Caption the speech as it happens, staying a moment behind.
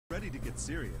ready to get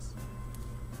serious.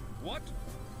 What?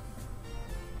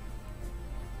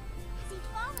 Has he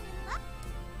fallen in love?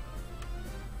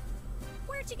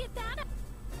 Where'd you get that?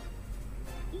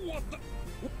 What the?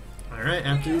 Alright,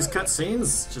 after these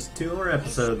cutscenes, just 2 more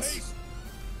episodes. Space.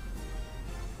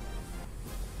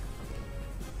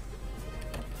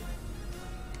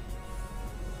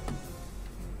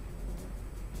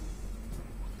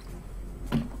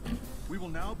 We will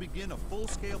now begin a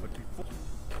full-scale, but before...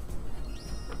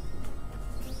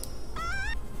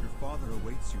 Your father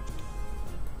awaits you.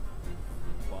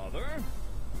 Father?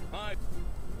 I...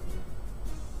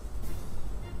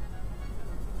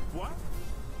 What?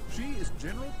 She is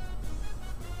General?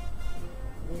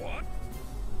 What?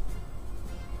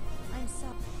 I'm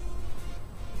sorry.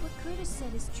 What Curtis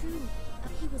said is true.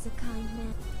 He was a kind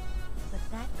man. But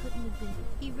that couldn't have been.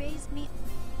 He raised me.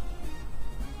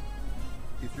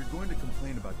 If you're going to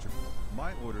complain about your...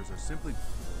 My orders are simply...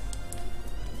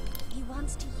 He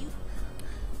wants to use.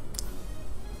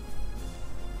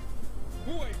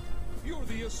 Wait! You're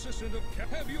the assistant of...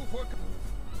 Have you for...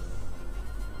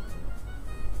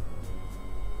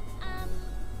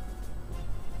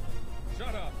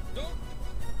 Shut up! Don't...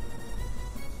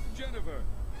 Jennifer!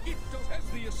 It does as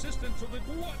the assistant so that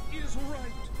what is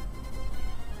right?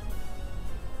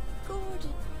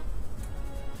 Gordon.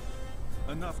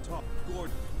 Enough talk.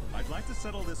 Gordon, I'd like to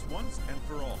settle this once and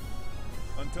for all.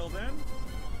 Until then...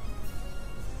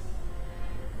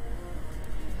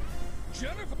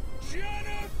 Jennifer!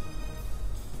 Jennifer!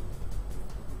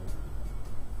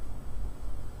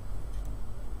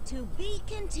 To be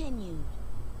continued.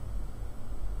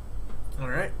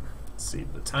 Alright, let's see,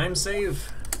 the time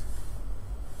save.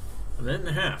 A minute and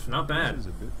a half, not bad. This is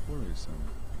a bit worrisome.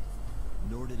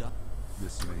 Nor did I.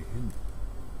 This may hinder.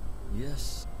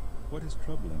 Yes. What is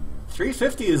troubling you?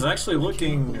 350 is actually I cannot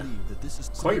looking believe that this is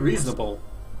so quite reasonable.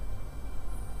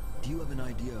 Do you have an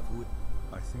idea of who it...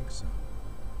 I think so.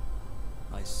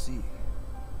 I see.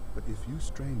 But if you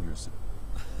strain yourself...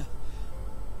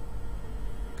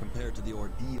 Compared to the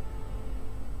ordeal...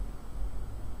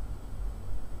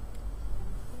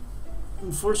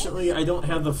 Unfortunately, I don't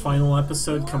have the final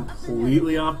episode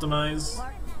completely optimized.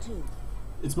 Part 2.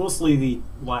 It's mostly the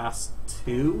last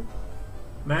 2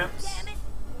 maps. Damn it!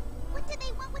 What do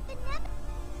they want with the neb?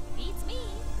 Beats me.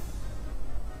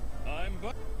 I'm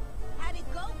but How'd it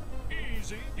go?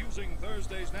 easy using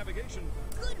Thursday's navigation.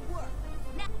 Good work.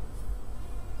 Now.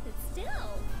 But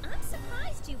still, I'm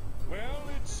surprised you. Well,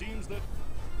 it seems that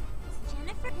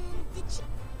Jennifer, did she?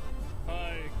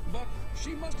 but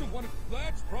she must have wanted.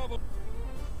 That's probably.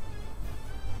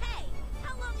 Hey,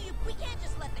 how long are you? We can't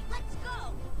just let them. Let's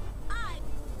go.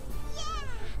 Yeah.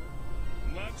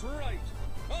 That's right.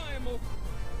 I'm a.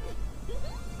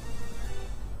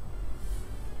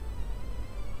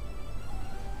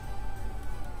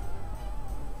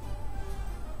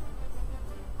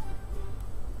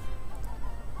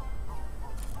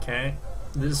 Okay,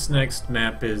 this next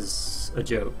map is a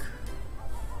joke.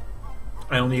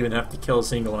 I don't even have to kill a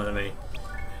single enemy.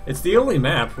 It's the only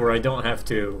map where I don't have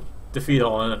to defeat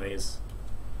all enemies.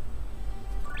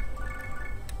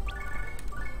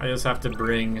 I just have to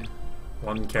bring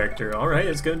one character. Alright,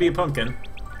 it's gonna be a pumpkin,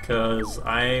 because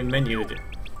I menued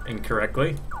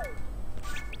incorrectly.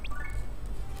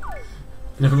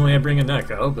 Normally I bring a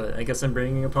Neko, but I guess I'm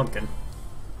bringing a pumpkin.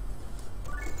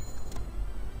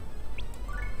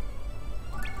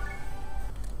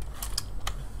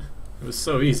 It was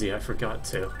so easy, I forgot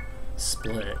to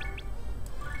split.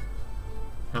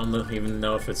 I don't even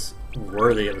know if it's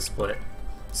worthy of a split.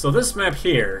 So this map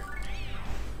here,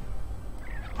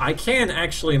 I can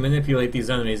actually manipulate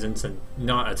these enemies into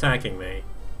not attacking me.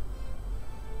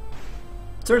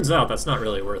 Turns out that's not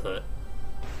really worth it.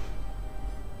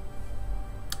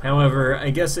 However, I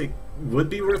guess it would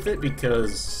be worth it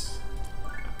because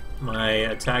my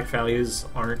attack values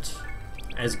aren't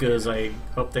as good as I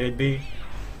hoped they'd be.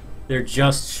 They're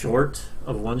just short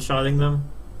of one-shotting them.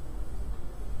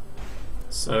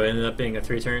 So it ended up being a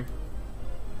 3-turn.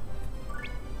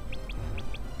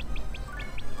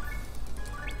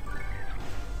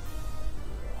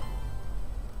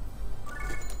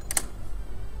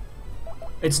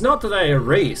 It's not that I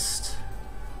erased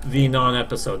the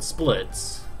non-episode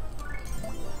splits.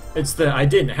 It's that I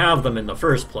didn't have them in the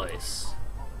first place.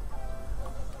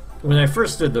 When I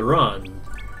first did the run,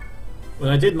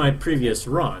 when I did my previous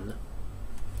run,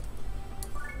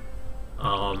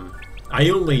 I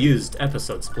only used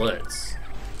episode splits.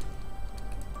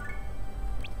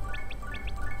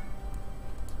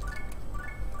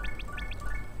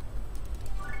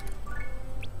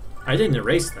 I didn't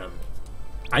erase them.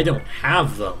 I don't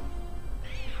have them.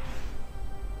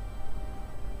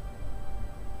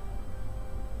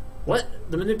 What?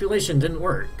 The manipulation didn't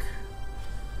work.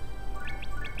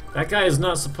 That guy is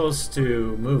not supposed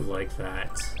to move like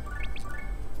that.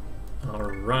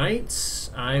 Alright,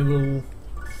 I will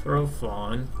throw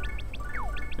Fawn.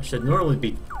 I should normally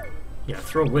be... yeah,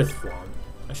 throw with Fawn.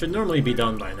 I should normally be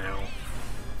done by now.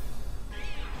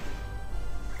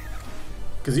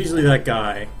 Because usually that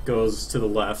guy goes to the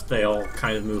left, they all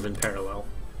kind of move in parallel.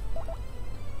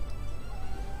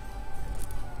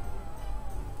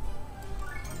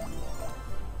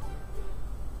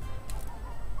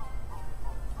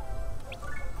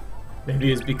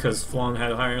 Maybe it's because Flong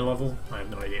had a higher level? I have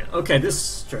no idea. Okay,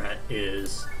 this strat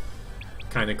is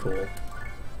kind of cool.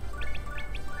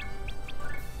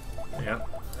 Yeah,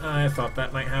 I thought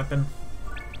that might happen.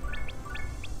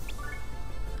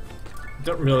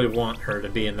 Don't really want her to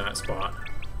be in that spot.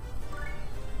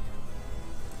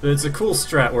 But it's a cool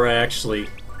strat where I actually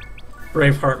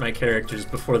Braveheart my characters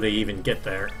before they even get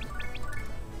there.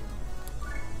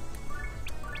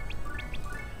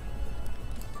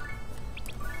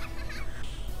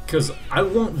 Because I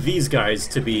want these guys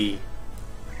to be...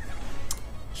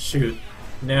 Shoot.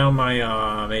 Now my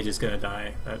mage is gonna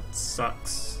die. That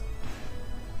sucks.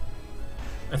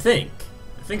 I think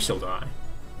she'll die.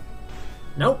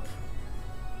 Nope.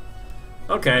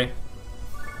 Okay.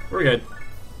 We're good.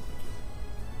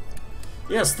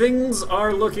 Yes, things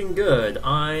are looking good.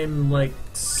 I'm like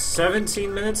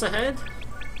 17 minutes ahead?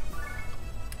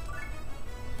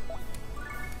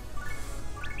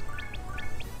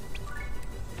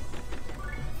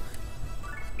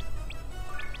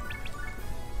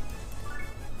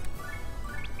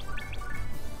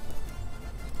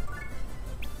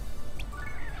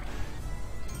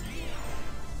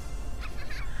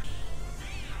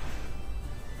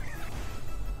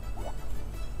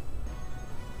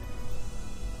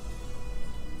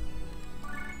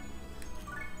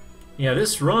 Yeah,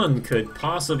 this run could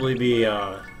possibly be,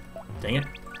 dang it,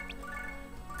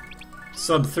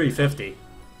 sub 350.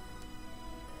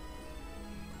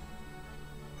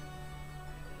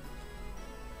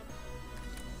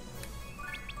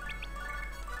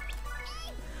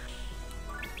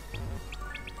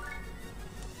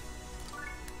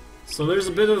 So there's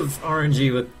a bit of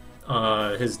RNG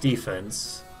with his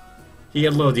defense. He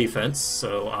had low defense,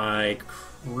 so I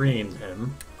creamed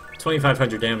him.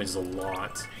 2,500 damage is a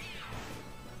lot.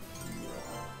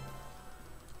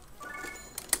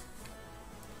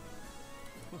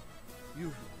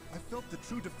 I felt the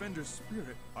true defender's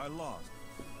spirit. I lost.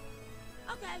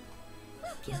 Okay.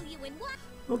 We'll kill you in one.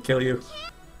 We'll kill you.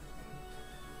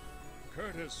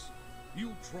 Curtis,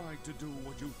 you tried to do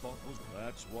what you thought was...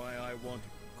 That's why I want...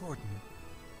 Gordon,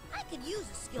 I could use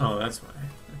a skill. Oh, that's why.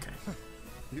 Okay.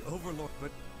 the Overlord,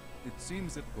 but it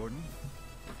seems that Gordon...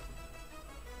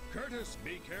 Curtis,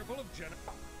 be careful of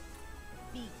Jennifer.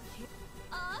 Be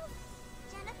careful.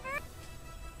 Jennifer?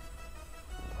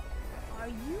 Are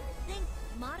you think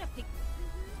modific...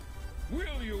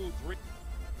 Will you three...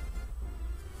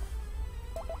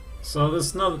 So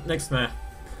this next map,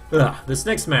 this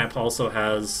next map also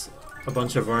has a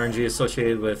bunch of RNG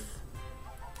associated with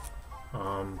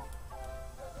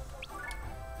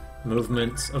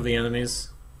movement of the enemies.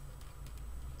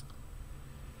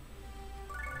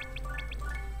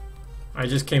 I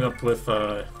just came up with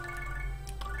a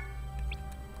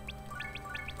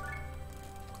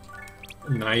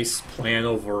nice plan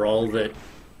overall that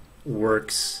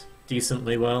works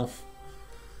decently well.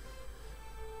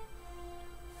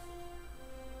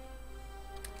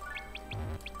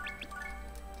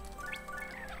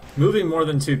 Moving more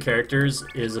than 2 characters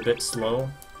is a bit slow,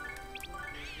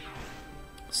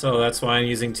 so that's why I'm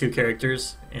using 2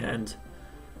 characters, and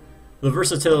the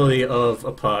versatility of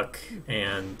a Puck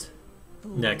and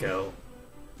Neko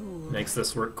makes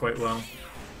this work quite well.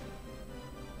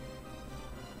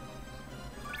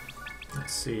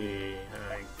 Let's see,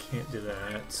 I can't do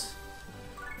that.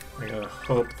 I gotta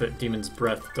hope that Demon's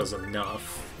Breath does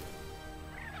enough.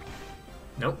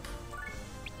 Nope.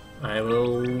 I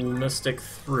will Mystic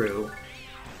through,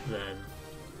 then.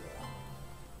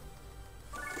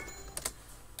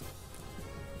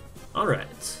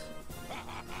 Alright.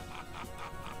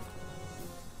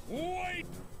 Wait!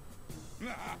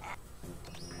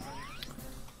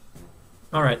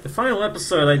 Alright, the final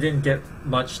episode I didn't get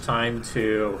much time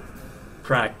to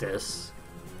practice.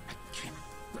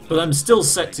 But I'm still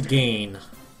set to gain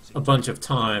a bunch of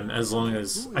time as long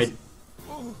as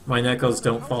my Nekos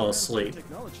don't fall asleep.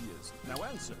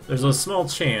 There's a small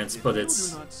chance, but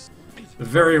it's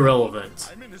very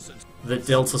relevant that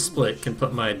Delta Split can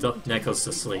put my Nekos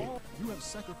to sleep. You have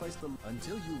sacrificed them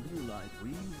until you realize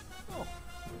we...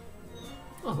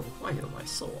 Oh, why am I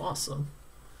so awesome?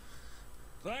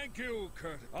 Thank you,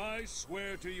 Curtis. I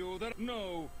swear to you that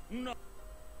no.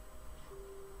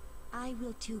 I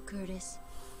will too, Curtis.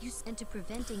 You sent to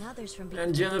preventing others from being...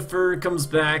 And Jennifer comes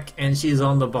back, and she's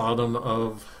on the bottom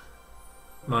of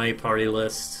my party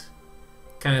list.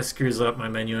 Kind of screws up my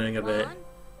menuing a bit,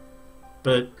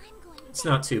 but it's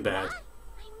not too bad.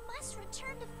 I must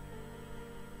return to...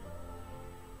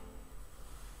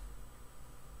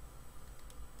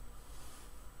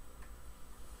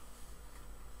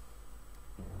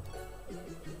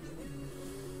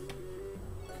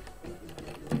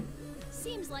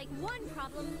 Seems like one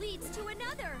problem leads to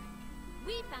another.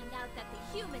 We found out that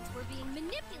the humans were being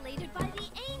manipulated by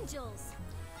the angels.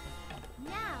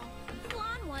 Now,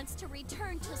 Flan wants to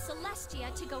return to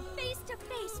Celestia to go face to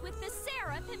face with the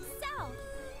Seraph himself.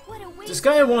 What a waste.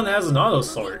 Disgaea 1 has an auto Will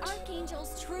sort. the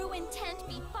Archangel's true intent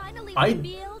be finally I-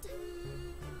 revealed?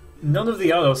 None of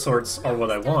the auto sorts are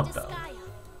what I want, though.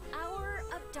 Disgaea, Hour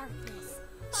of Darkness.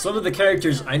 Some of the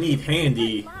characters I need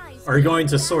handy are going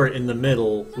to sort in the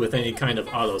middle with any kind of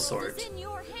auto sort.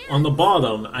 On the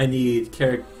bottom,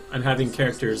 I'm having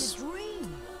characters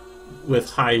with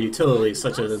high utility,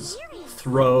 such as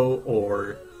Throw,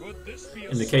 or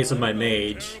in the case of my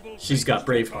mage, she's got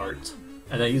Braveheart,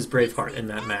 and I use Braveheart in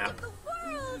that map.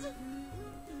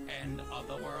 End of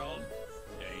the world.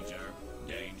 Danger,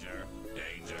 danger,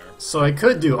 danger. So I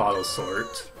could do auto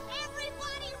sort,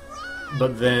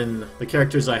 but then the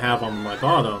characters I have on my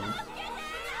bottom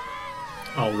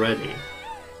already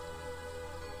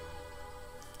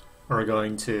are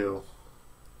going to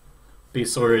be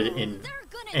sorted in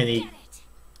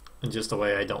just a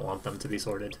way I don't want them to be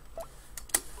sorted.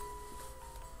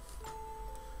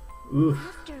 Ooh,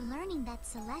 After learning that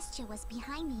Celestia was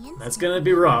behind the incident, that's gonna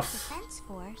be rough. Defense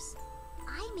Force,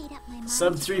 I made up my mind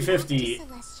Sub to 350, talk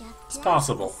to Celestia it's to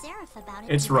possible. ask the Seraph about it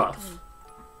It's rough. directly.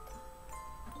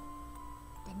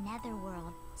 The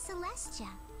Netherworld, Celestia,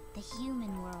 the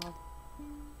human world.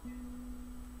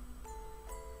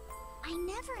 I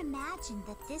never imagined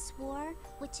that this war,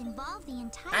 which involved the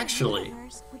entire Actually,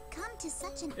 universe, would come to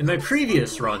such an in my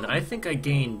previous unexpected run, end. I think I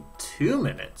gained 2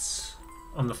 minutes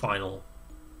on the final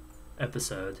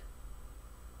episode.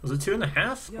 Was it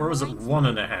 2.5? Or was it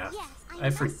 1.5? Yes, I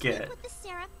must forget. speak with the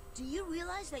Seraph. Do you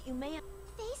realize that you may have...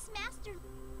 Face Master.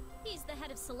 He's the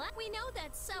head of Select. We know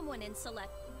that someone in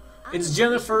Select... It's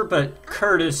Jennifer, but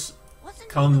Curtis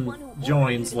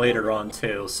joins later on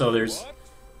too, so there's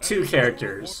 2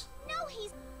 characters. No,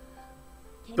 he's.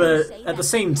 But at the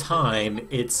same time,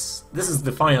 this is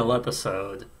the final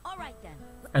episode, All right then.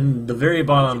 and the very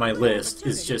bottom of my list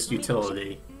is just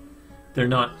utility. They're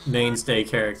not mainstay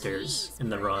characters in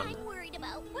the run. I'm worried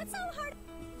about what's so hard...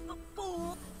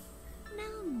 Fool.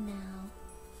 No.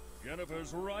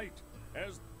 Jennifer's right.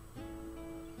 As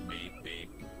Beep, beep,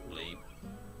 bleep.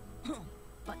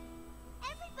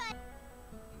 Everybody.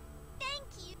 Thank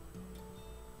you.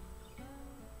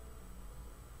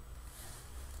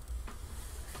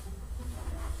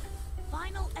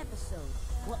 Final episode.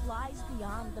 What lies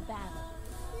beyond the battle.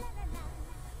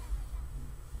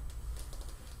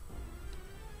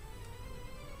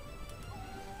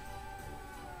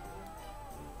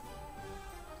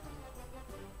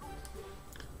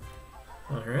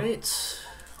 Alright.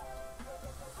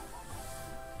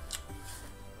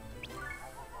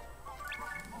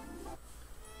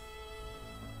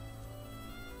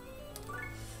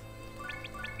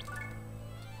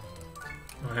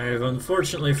 I've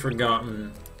unfortunately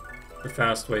forgotten the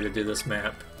fast way to do this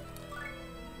map.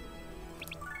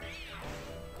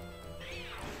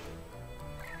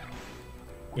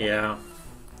 Yeah.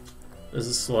 This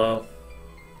is slow.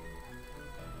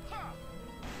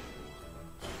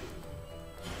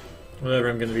 Whatever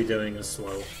I'm gonna be doing is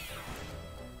slow.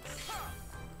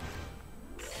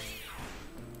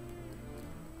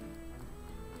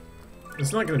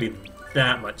 It's not gonna be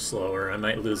that much slower. I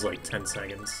might lose like 10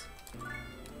 seconds.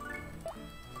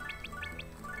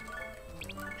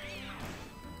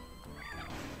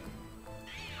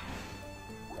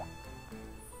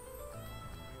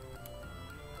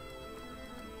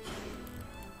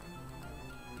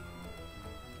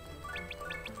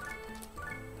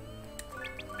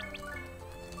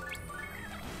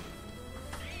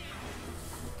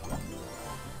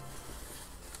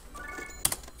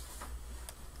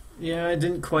 Yeah, I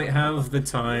didn't quite have the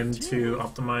time to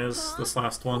optimize this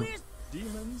last one.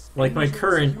 Demons, Like, my angels,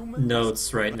 current humans,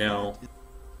 notes right now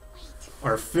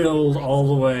are filled all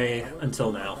the way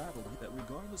until now. battle that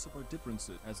regardless of our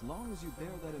differences, as long as you bear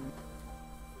that in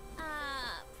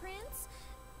Prince?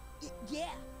 Yeah.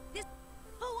 This.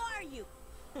 Who are you?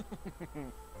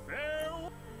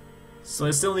 So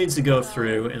I still need to go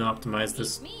through and optimize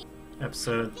this Me. I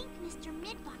episode. think Mr.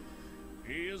 Midbot.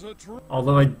 He is a true.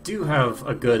 Although I do have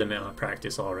a good amount of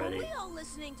practice Are already. we all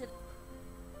listening to?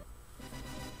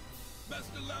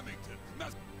 Master Lamington,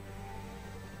 Master...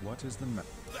 What is the matter?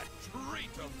 That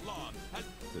traitor Flan has...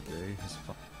 The day has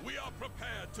come. We are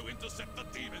prepared to intercept the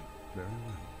demon. Very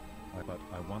well. But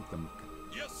I want them.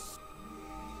 Yes.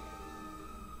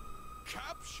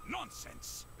 Capsh?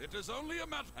 Nonsense. It is only a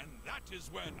matter, and that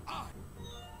is when I...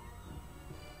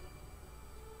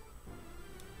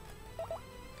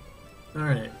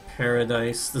 Alright,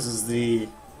 Paradise. This is the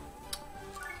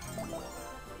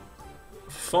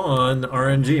fun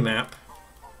RNG map.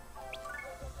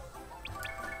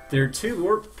 There are 2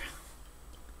 warp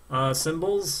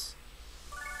symbols,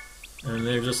 and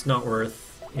they're just not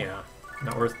worth,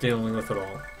 not worth dealing with at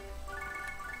all.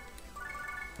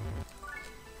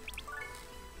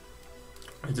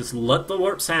 I just let the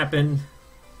warps happen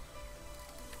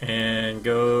and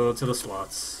go to the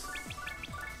slots.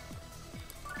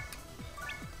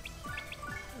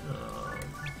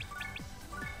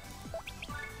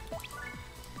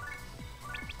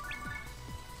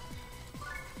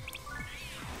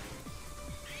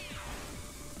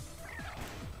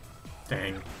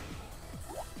 Dang.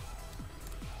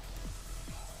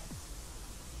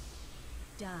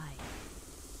 Die.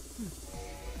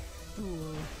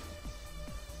 Fool.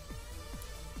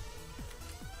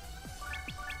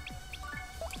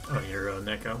 Oh, you're a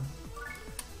Neko.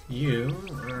 You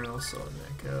are also a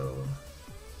Neko.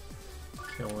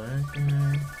 Kill that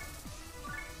guy.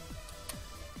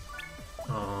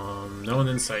 No one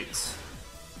in sight.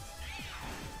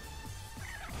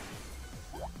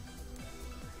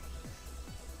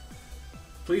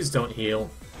 Please don't heal.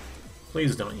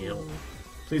 Please don't heal.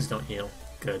 Please don't heal.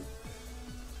 Good.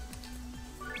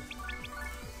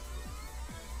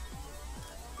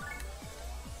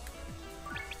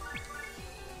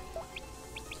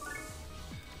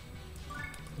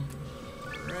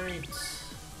 Alright.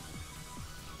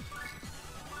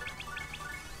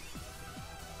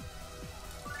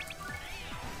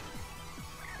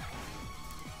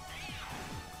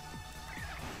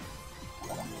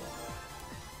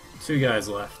 Two guys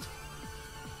left.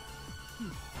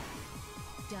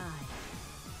 Die.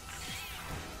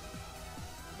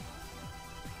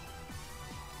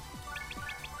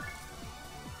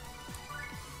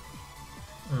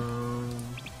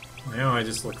 Now I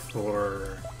just look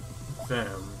for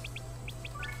them.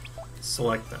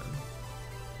 Select them.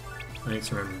 I need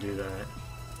to remember to do that.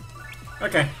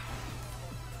 Okay.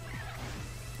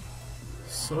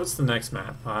 So what's the next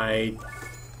map? I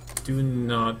do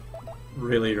not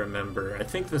really remember. I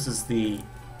think this is the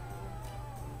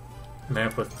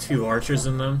map with 2 archers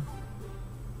in them.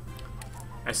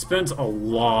 I spent a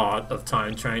lot of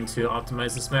time trying to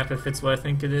optimize this map if it's what I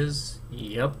think it is.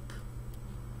 Yep.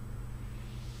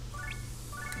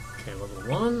 Okay, level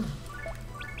 1.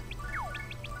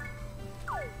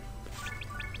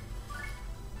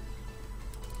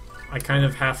 I kind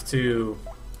of have to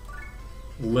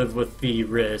live with the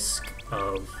risk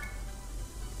of...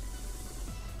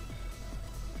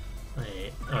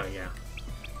 Oh yeah.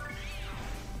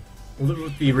 Live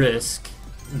with the risk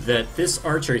that this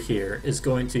archer here is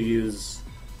going to use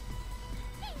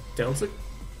Delta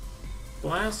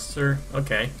Blasts, or...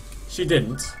 Okay. She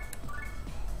didn't.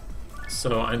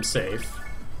 So I'm safe.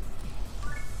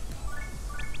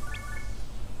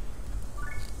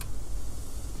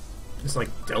 Just like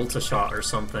Delta Shot or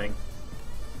something.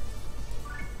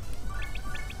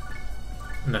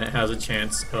 And that has a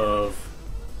chance of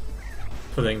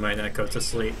putting my Neko to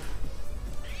sleep.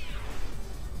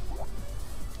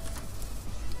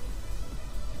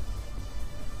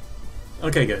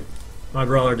 Okay, good. My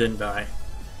brawler didn't die.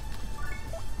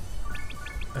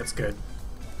 That's good.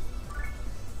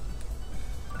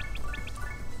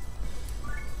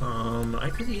 I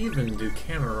could even do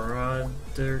Camera Rod.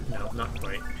 No, not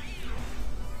quite.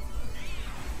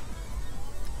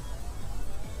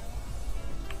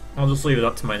 I'll just leave it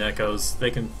up to my Nekos.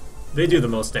 They do the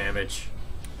most damage.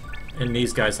 And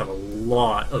these guys have a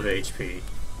lot of HP.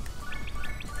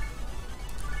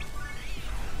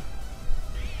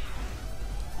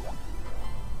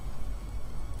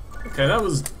 Okay, that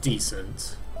was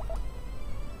decent.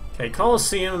 Okay,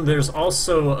 Colosseum, there's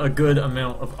also a good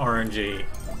amount of RNG.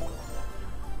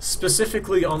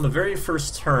 Specifically on the very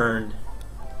first turn,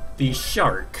 the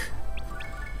shark.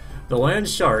 The land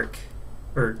shark.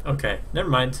 Okay, never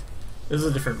mind. This is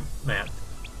a different map.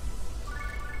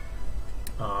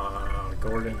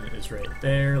 Gordon is right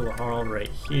there, Lahal right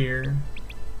here.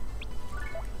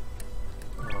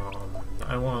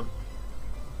 I want...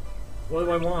 What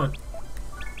do I want?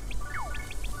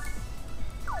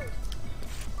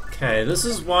 Okay, this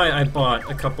is why I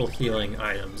bought a couple healing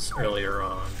items earlier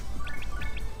on.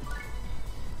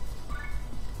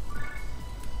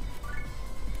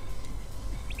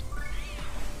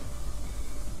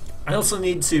 I also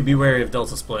need to be wary of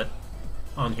Delta Split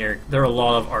on here. There are a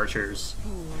lot of archers,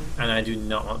 and I do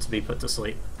not want to be put to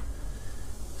sleep.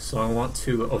 So I want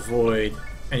to avoid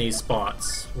any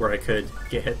spots where I could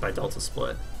get hit by Delta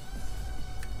Split.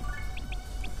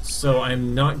 So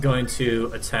I'm not going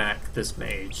to attack this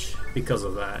mage because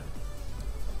of that.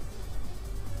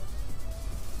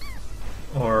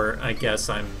 Or I guess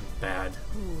I'm bad.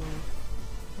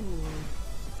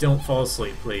 Don't fall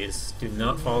asleep, please. Do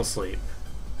not fall asleep.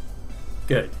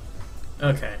 Good.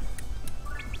 Okay.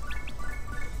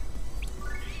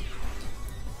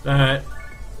 That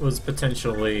was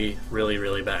potentially really,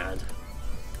 really bad.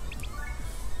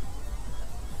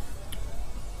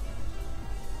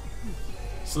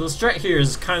 So the strat here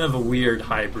is kind of a weird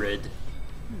hybrid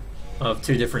of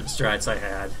two different strats I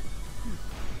had.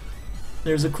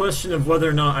 There's a question of whether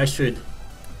or not I should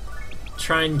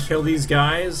try and kill these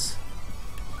guys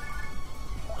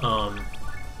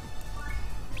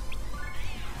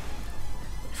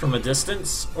from a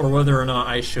distance, or whether or not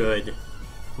I should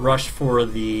rush for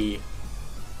the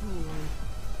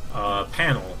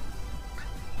panel.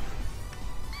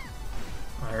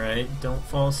 Alright, don't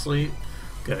fall asleep.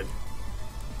 Good.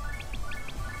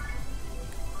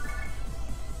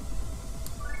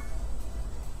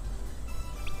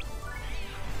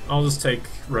 I'll just take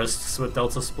risks with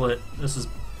Delta Split. This is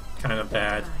kind of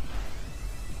bad.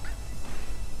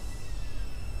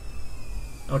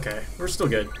 Okay, we're still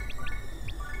good.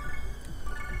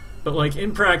 But like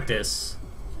in practice,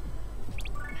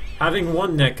 having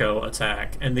one Neko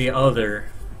attack and the other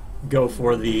go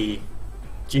for the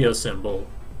Geo symbol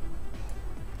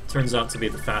turns out to be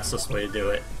the fastest way to do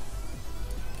it.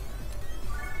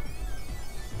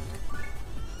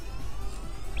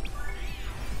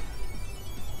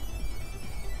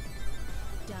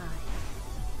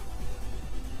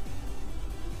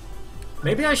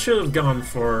 Maybe I should have gone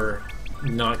for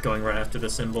not going right after the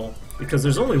symbol, because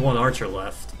there's only one archer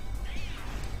left.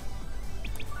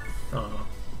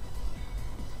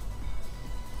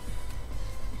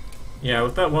 Yeah,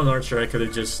 with that one archer I could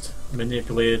have just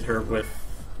manipulated her with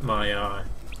my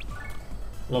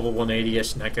level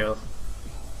 180-ish Neko.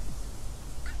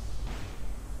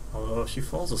 Although if she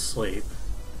falls asleep...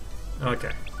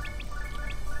 Okay.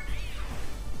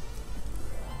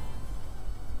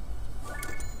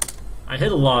 I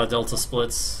hit a lot of Delta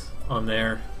Splits on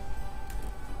there,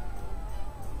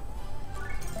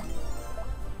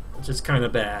 which is kind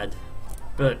of bad,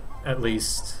 but at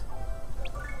least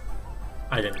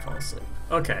I didn't fall asleep.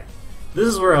 Okay, this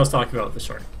is where I was talking about with the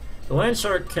shark. The land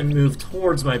shark can move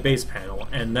towards my base panel,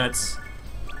 and that's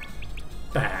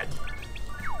bad.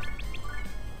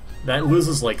 That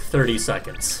loses like 30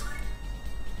 seconds.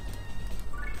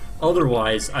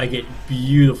 Otherwise, I get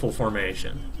beautiful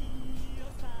formation.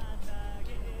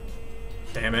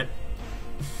 Damn it.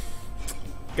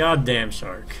 Goddamn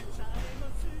shark.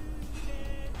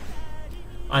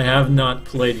 I have not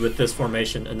played with this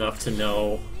formation enough to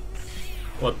know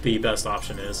what the best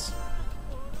option is.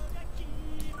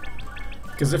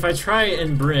 Because if I try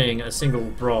and bring a single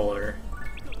brawler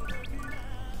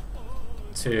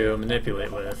to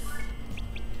manipulate with,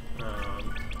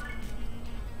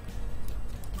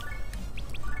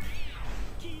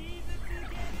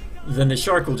 then the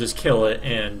shark will just kill it,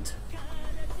 and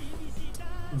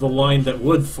the line that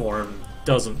would form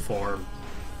doesn't form.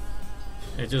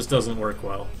 It just doesn't work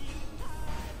well.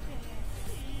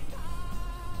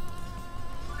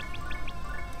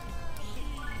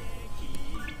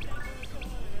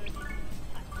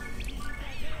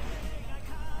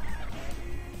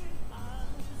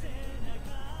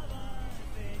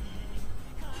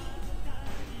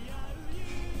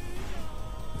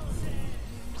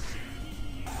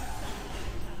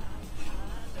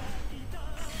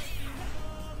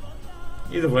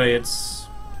 Either way, it's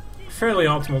fairly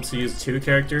optimal to use two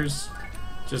characters,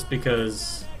 just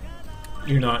because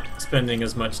you're not spending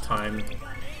as much time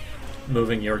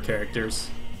moving your characters.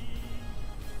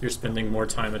 You're spending more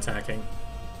time attacking.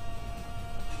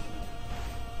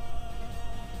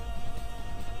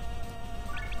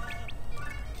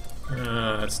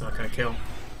 That's not gonna kill.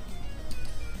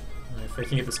 If I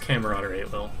can get this camaraderie,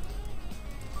 it will.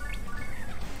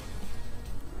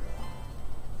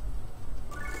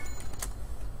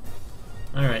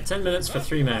 Alright, 10 minutes for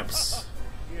 3 maps.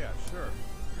 Yeah, sure.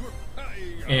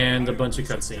 And a bunch of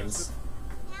cutscenes.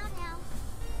 Now,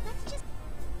 let's just...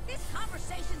 This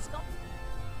conversation's go...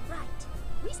 Right.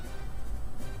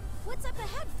 What's up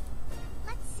ahead?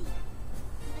 Let's see.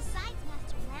 Besides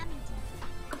Master Lammy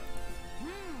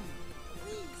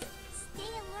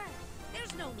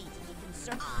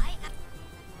sir.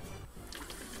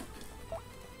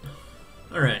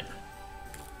 Alright.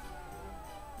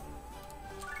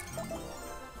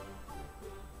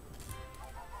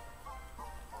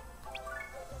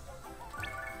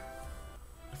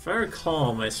 If I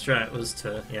recall, my strat was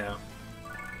to, yeah,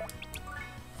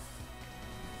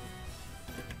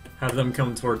 have them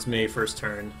come towards me first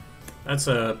turn. That's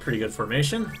a pretty good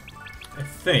formation, I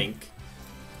think.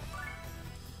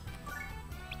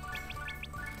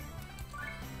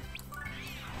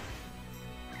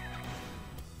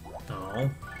 Oh.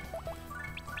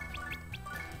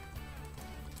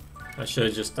 I should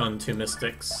have just done 2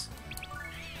 Mystics.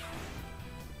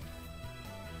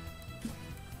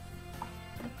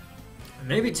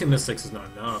 Maybe 2 Mystics is not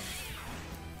enough.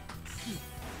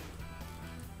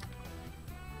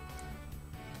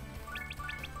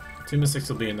 Two Mystics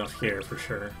will be enough here for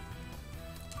sure.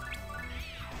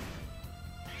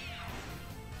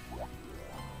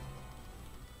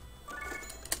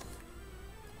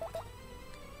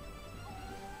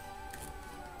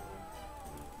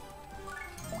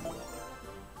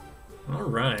 All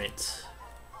right.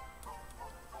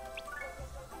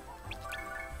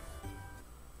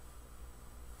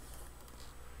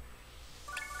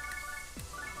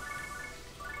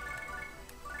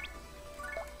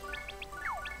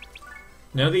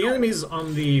 Now the enemies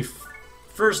on the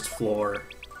first floor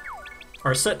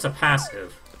are set to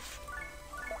passive.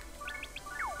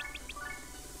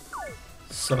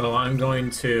 So I'm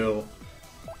going to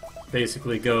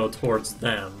basically go towards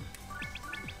them.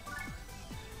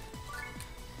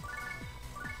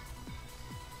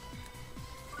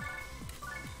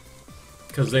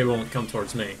 Because they won't come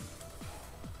towards me.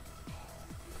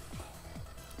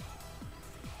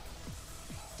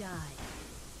 Die.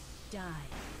 Die.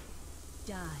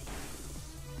 Die.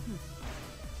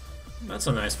 That's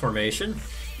a nice formation.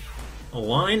 A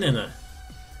line and a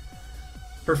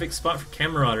perfect spot for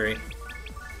camaraderie.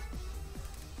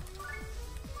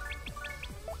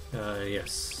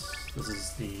 Yes. This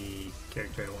is the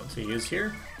character I want to use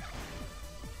here.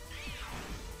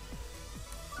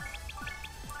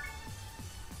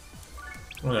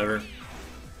 Whatever.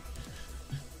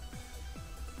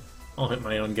 I'll hit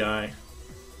my own guy.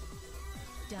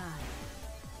 Die.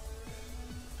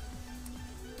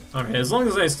 Alright, as long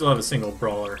as I still have a single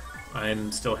brawler,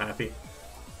 I'm still happy.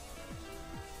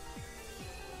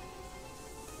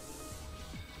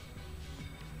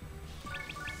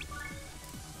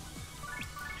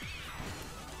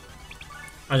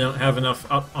 I don't have enough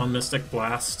up on Mystic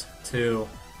Blast to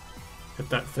hit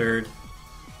that third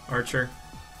archer.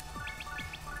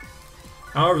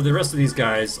 However, the rest of these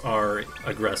guys are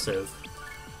aggressive.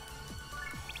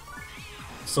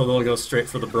 So they'll go straight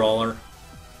for the brawler.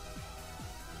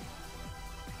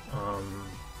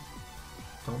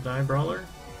 Don't die, brawler?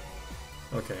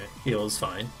 Okay, heal is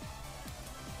fine.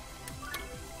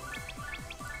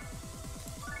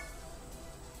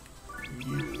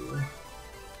 You...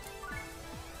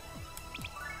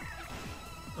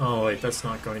 Oh wait, that's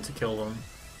not going to kill them.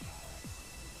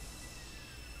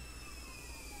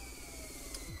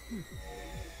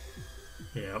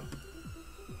 Yep.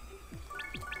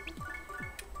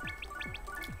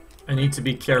 I need to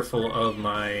be careful of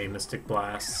my Mystic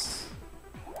Blasts.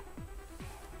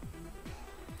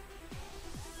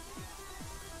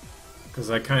 Because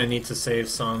I kind of need to save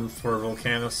some for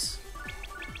Volcanus.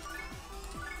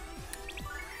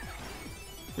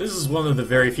 This is one of the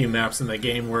very few maps in the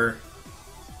game where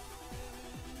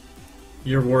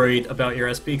you're worried about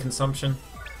your SP consumption.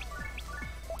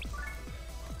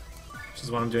 Which is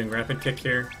why I'm doing Rapid Kick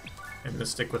here. I'm gonna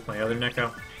stick with my other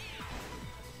Neko.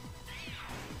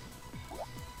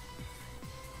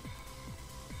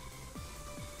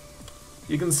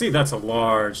 You can see that's a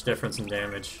large difference in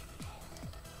damage.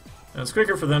 Now, it's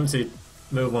quicker for them to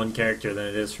move one character than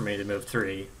it is for me to move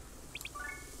 3.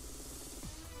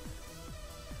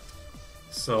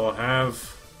 So I'll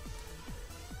have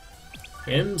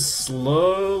him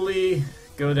slowly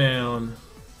go down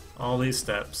all these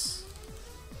steps.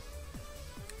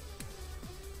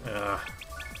 Right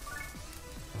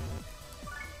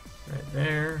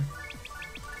there.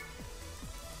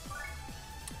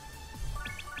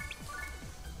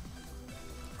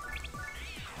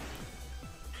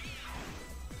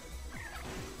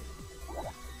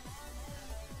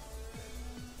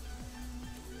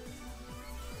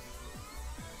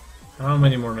 How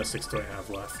many more Mystics do I have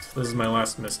left? This is my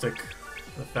last Mystic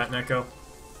with that Neko.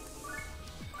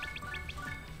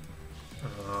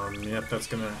 Yep, that's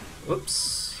gonna...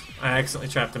 Whoops. I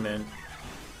accidentally trapped him in.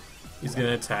 He's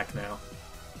gonna attack now.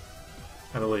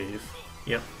 I believe.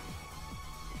 Yep.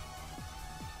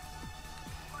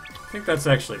 I think that's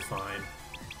actually fine.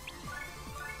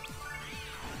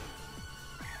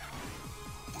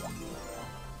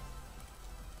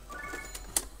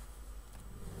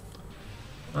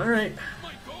 Alright.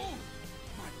 My goal.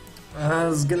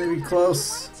 This is gonna be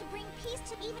close. To bring peace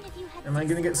to even if you had Am I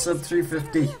gonna get sub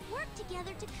 350? we have worked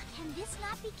together to can this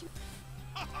not be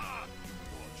Ha ha! You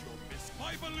thought you'll miss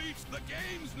my beliefs. The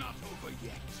game's not over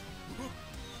yet.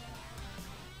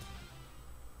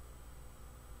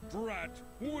 Brat,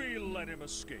 we'll let him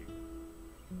escape.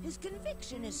 His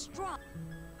conviction is strong.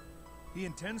 He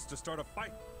intends to start a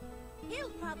fight. He'll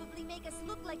probably make us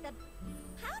look like the...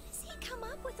 How does he come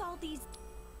up with all these...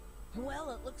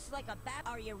 Well, it looks like a bat.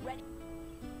 Are you ready?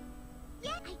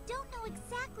 Yeah, I don't know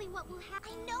exactly what will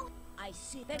happen. I know I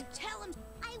see. Then tell him.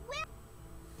 I will.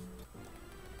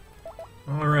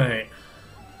 Alright.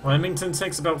 Lamington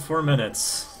takes about 4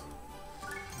 minutes.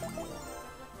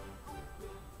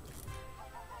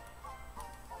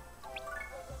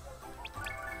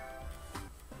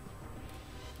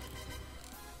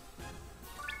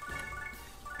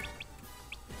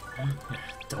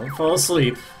 Don't fall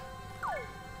asleep.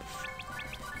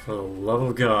 For the love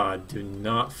of God, do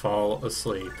not fall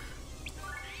asleep.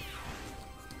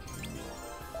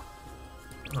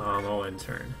 I'll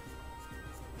intern.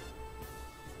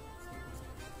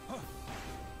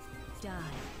 Die.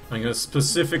 I'm gonna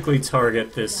specifically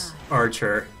target this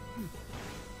archer,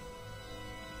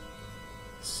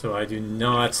 so I do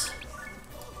not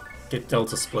get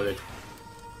delta splitted.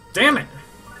 Damn it!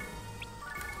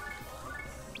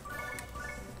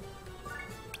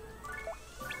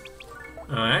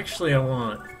 Actually, I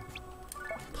want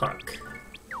Puck.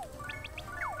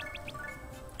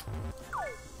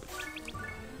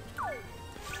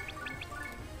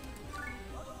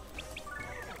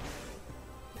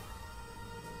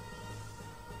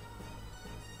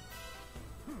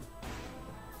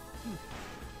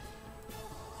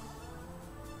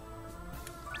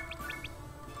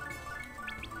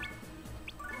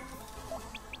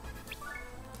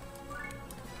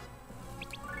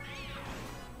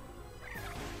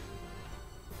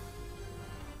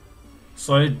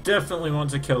 So I definitely want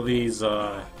to kill these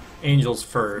angels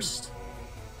first,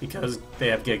 because they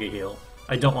have Giga Heal.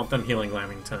 I don't want them healing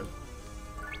Lamington.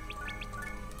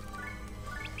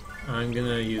 I'm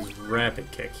gonna use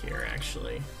Rapid Kick here,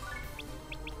 actually.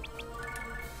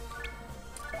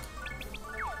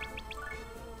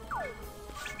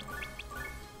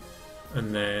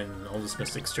 And then I'll just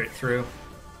Mystic straight through.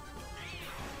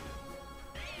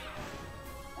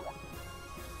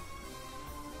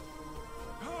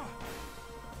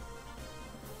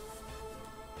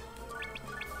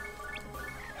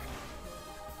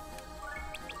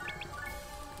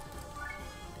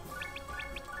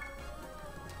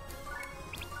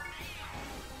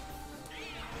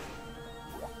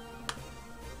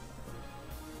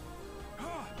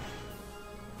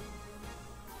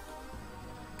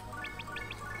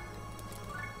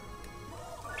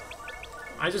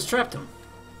 I just trapped him.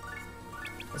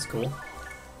 That's cool.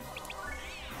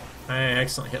 I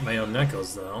accidentally hit my own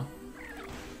Nekos, though.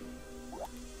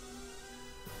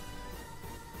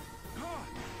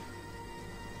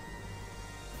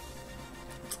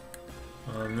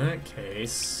 In that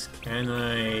case, can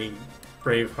I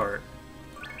Braveheart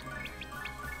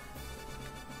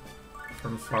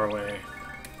from far away?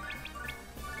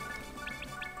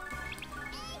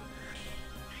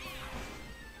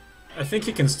 I think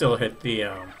he can still hit the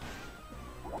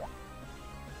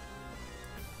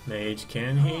mage,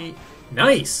 can he?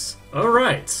 Nice!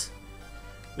 Alright!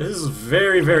 This is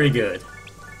very, very good.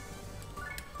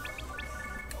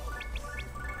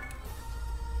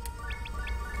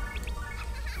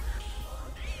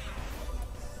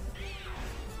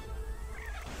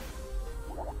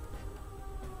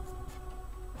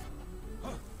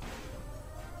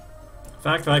 The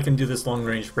fact that I can do this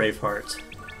long-range Braveheart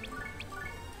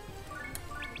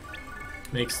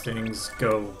makes things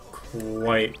go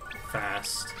quite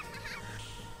fast.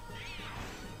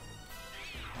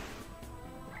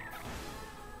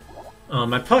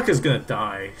 My Puck is gonna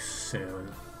die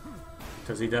soon.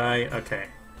 Does he die? Okay.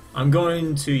 I'm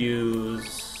going to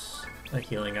use a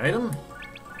healing item.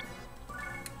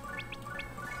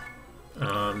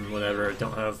 Whatever,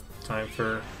 don't have time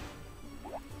for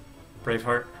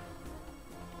Braveheart.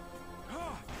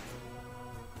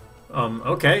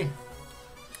 Okay.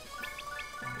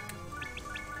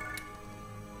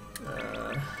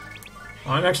 Oh,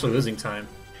 I'm actually losing time.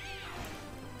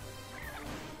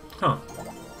 Huh.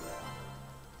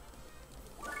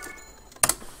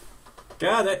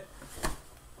 Got it.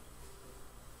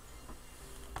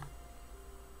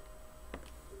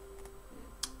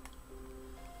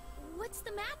 What's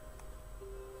the map?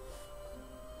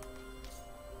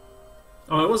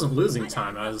 Oh, I wasn't losing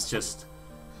time, I was just...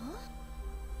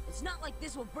 It's not like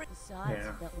this will bring sides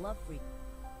Yeah. that love for you.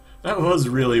 That was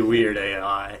really weird,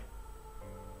 AI.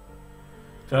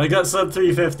 But I got sub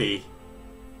 350.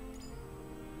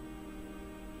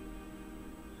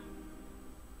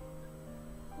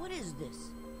 What is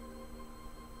this?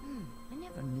 I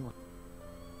never knew it.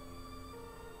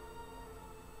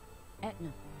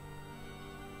 Etna,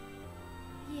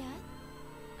 Yeah?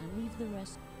 I leave the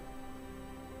rest.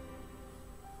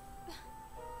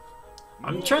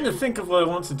 I'm trying to think of what I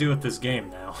want to do with this game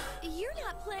now. You're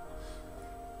not playing.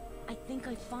 I think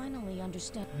I finally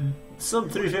understand. Sub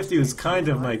 350 was kind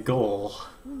of my goal.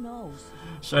 Who knows?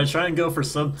 Should I try and go for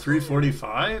sub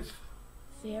 345?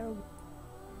 Fair.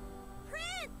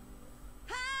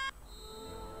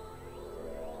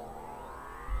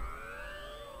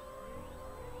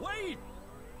 Wait!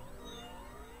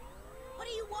 What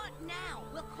do you want now?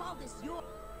 We'll call this your.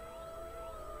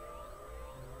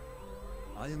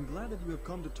 I am glad that you have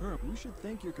come to terms. You should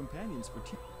thank your companions for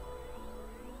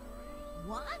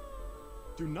What?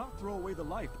 Do not throw away the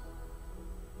life.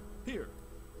 Here.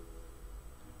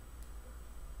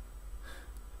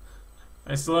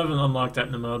 I still haven't unlocked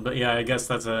Etna mode, but yeah, I guess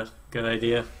that's a good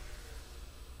idea.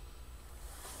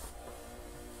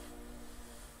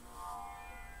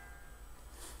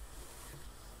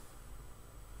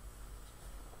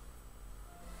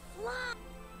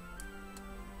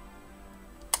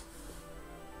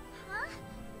 Huh?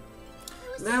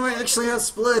 Now I actually have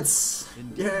splits!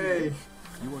 Indeed. Yay!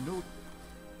 You are no...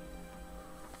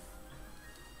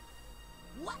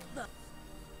 What the?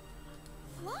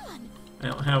 Flan! I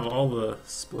don't have all the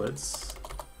splits.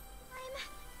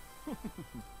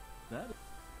 That...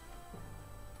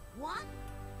 What?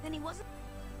 Then he wasn't.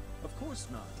 Of course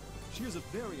not. She is a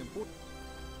very important...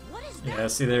 What is that? Yeah,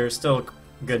 see, there's still a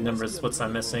good number of splits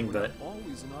I'm missing, but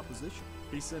Always in opposition.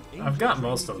 He sent I've got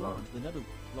most of them. The Nether,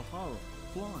 Lahara,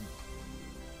 Flan.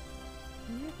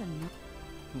 You're the.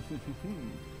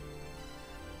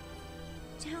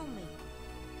 Tell me.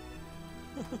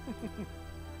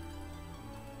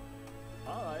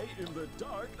 I, in the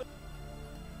dark...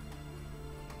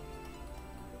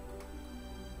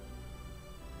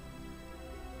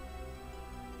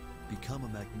 Become a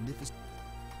magnificent...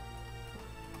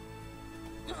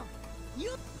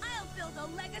 I'll build a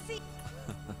legacy.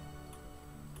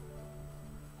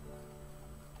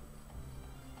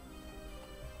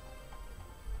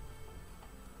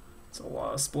 it's a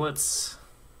lot of splits.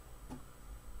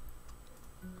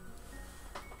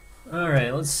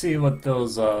 Alright, let's see what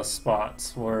those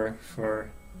spots were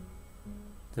for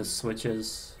the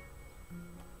switches.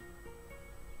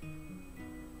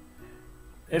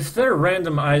 If they're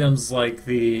random items like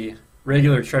the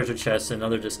regular treasure chests in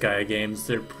other Disgaea games,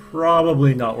 they're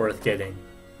probably not worth getting.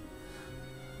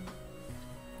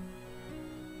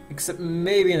 Except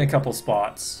maybe in a couple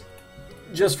spots.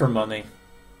 Just for money.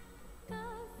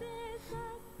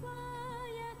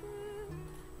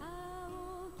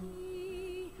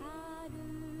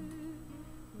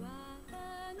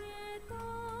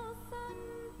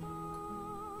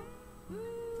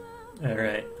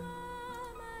 Alright.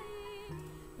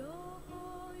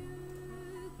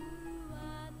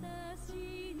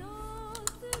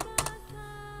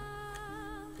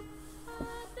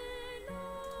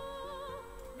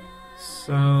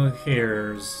 So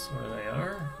here's where they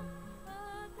are.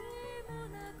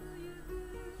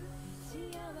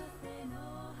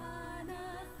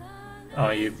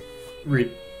 Oh, you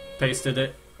repasted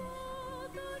it.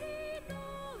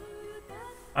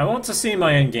 I want to see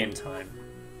my endgame time.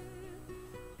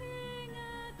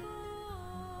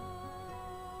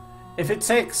 If it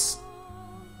takes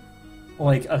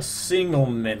like a single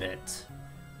minute,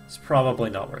 it's probably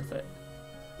not worth it.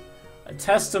 A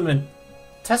Testament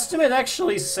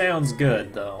actually sounds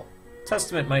good, though.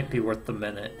 Testament might be worth the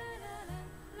minute.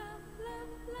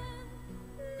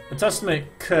 The Testament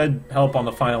could help on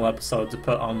the final episode to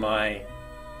put on my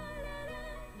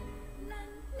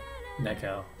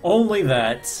Neko. Only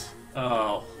that...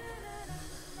 Oh.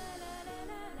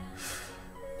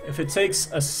 If it takes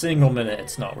a single minute,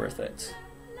 it's not worth it.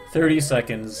 30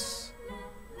 seconds...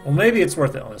 Well, maybe it's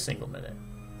worth it on a single minute.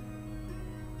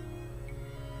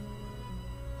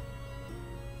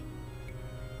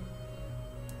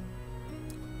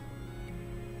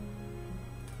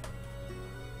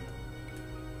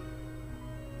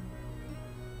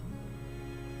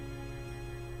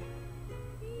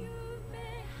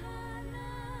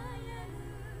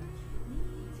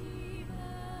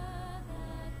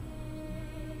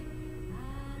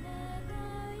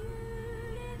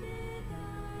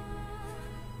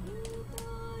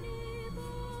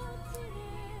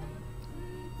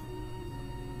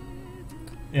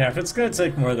 Yeah, if it's gonna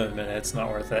take more than a minute, it's not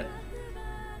worth it.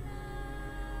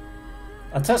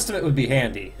 A Testament would be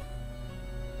handy,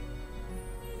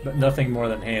 but nothing more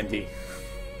than handy.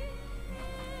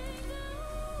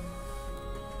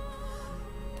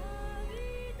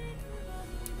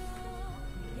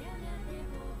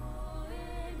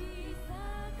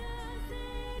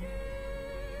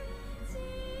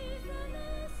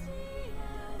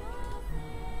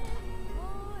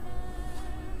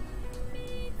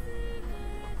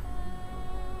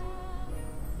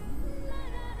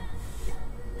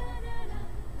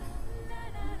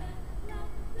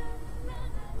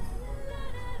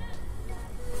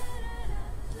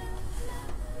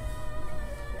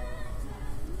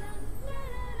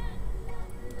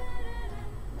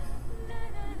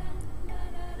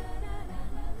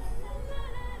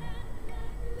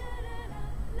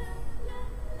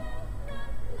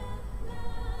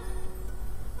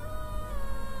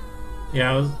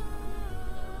 Yeah,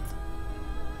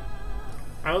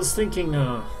 I was thinking,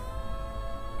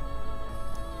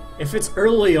 if it's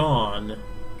early on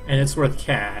and it's worth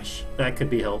cash, that could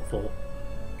be helpful.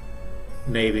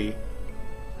 Maybe.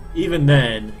 Even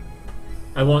then,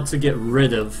 I want to get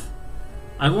rid of...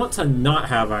 I want to not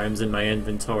have items in my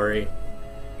inventory,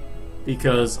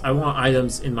 because I want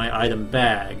items in my item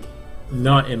bag,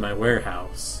 not in my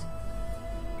warehouse.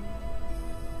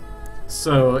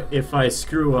 So if I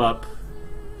screw up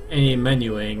any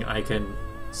menuing, I can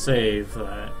save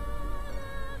that.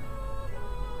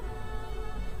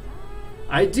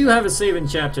 I do have a save in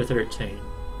chapter 13.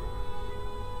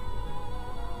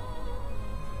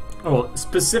 Oh,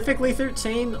 specifically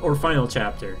 13 or final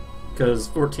chapter? Because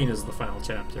 14 is the final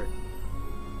chapter.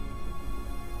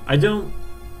 I don't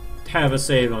have a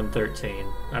save on 13.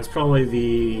 That's probably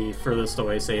the furthest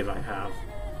away save I have.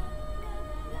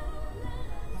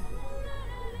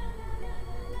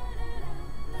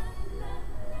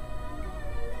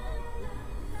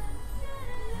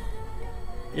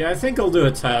 Yeah, I think I'll do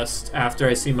a test after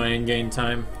I see my in-game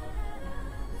time.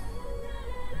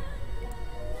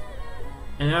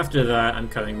 And after that, I'm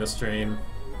cutting the stream.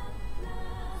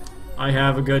 I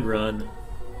have a good run.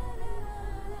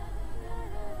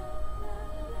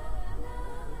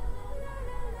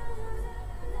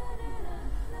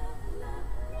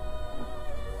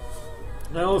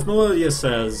 Now, if Melodia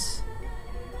says...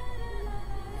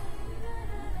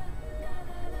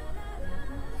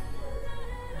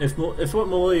 If what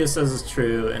Melodia says is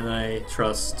true, and I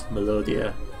trust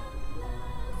Melodia,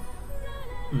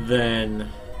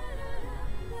 then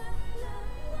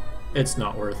it's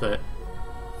not worth it.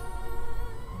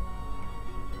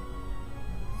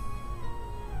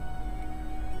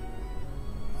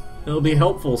 It'll be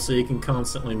helpful so you can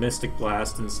constantly Mystic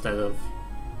Blast instead of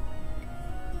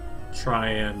try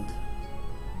and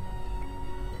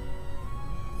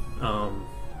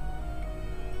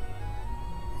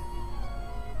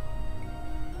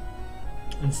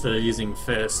instead of using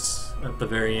fists at the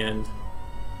very end,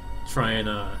 try and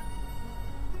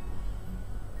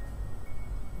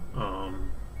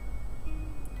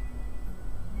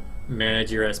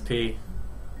manage your SP.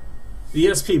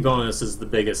 The SP bonus is the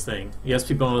biggest thing. The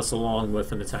SP bonus along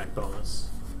with an attack bonus.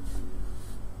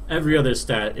 Every other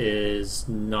stat is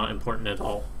not important at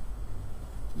all.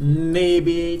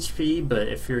 Maybe HP, but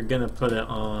if you're gonna put it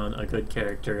on a good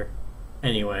character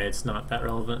anyway, it's not that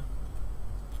relevant.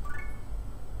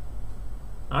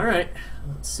 Alright,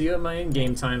 let's see what my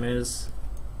in-game time is.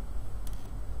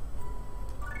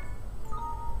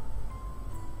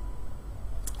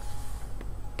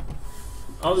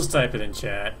 I'll just type it in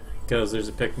chat, because there's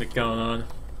a picnic going on.